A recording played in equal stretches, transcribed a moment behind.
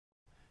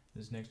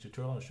This next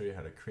tutorial, I'll show you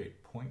how to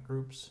create point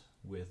groups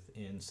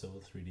within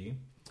Civil 3D.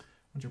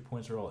 Once your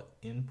points are all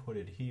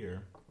inputted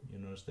here,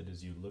 you'll notice that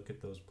as you look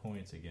at those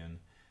points again,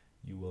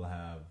 you will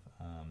have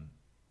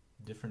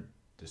different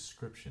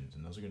descriptions,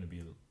 and those are going to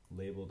be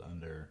labeled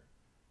under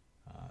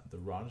the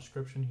raw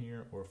description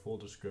here or full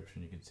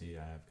description. You can see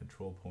I have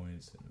control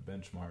points and a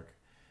benchmark.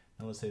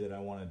 Now let's say that I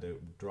wanted to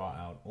draw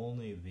out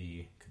only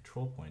the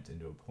control points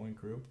into a point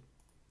group.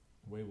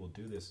 The way we'll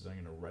do this is I'm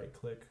going to right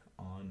click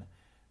on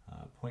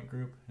point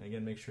group, and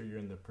again make sure you're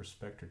in the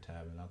Perspector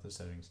tab and not the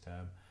Settings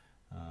tab,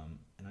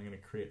 and I'm going to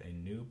create a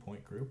new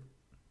point group.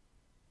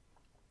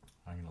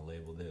 I'm going to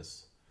label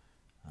this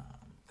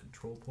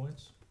control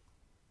points.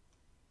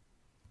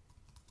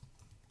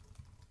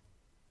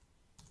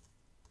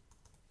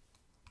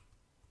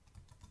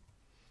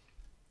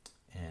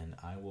 And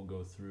I will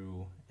go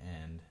through,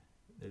 and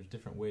there's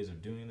different ways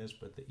of doing this,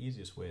 but the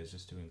easiest way is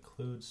just to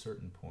include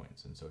certain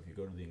points. And so if you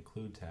go to the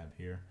Include tab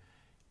here,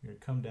 you're going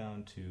to come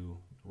down to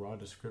raw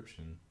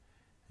description,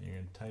 and you're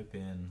going to type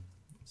in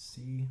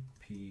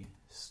CP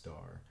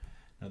star.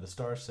 Now the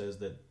star says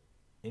that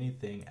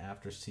anything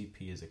after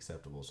CP is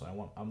acceptable.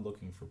 So I'm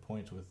looking for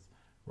points with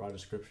raw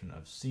description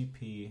of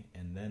CP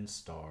and then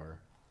star.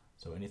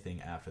 So anything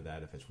after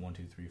that, if it's 1,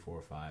 2, 3,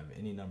 4, 5,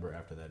 any number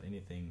after that,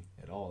 anything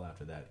at all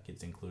after that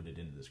gets included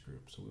into this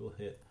group. So we will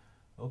hit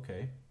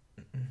OK.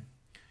 And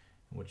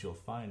what you'll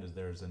find is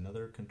there's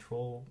another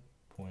control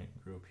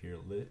point group here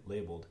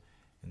labeled,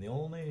 and the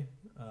only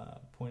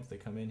points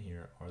that come in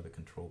here are the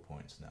control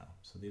points now.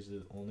 So these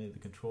are only the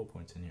control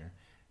points in here.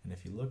 And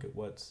if you look at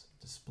what's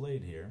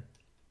displayed here,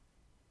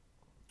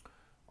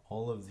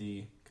 all of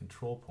the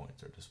control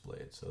points are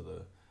displayed. So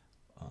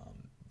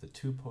the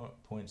 2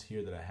 points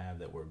here that I have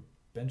that were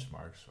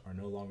benchmarks are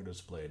no longer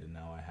displayed, and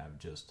now I have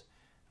just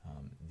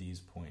these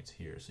points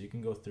here. So you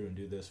can go through and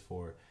do this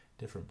for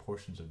different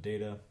portions of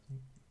data,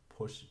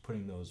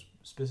 putting those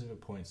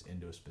specific points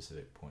into a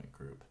specific point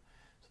group.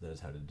 So that is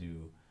how to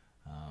do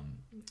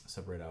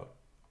separate out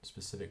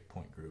specific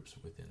point groups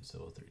within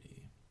Civil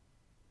 3D.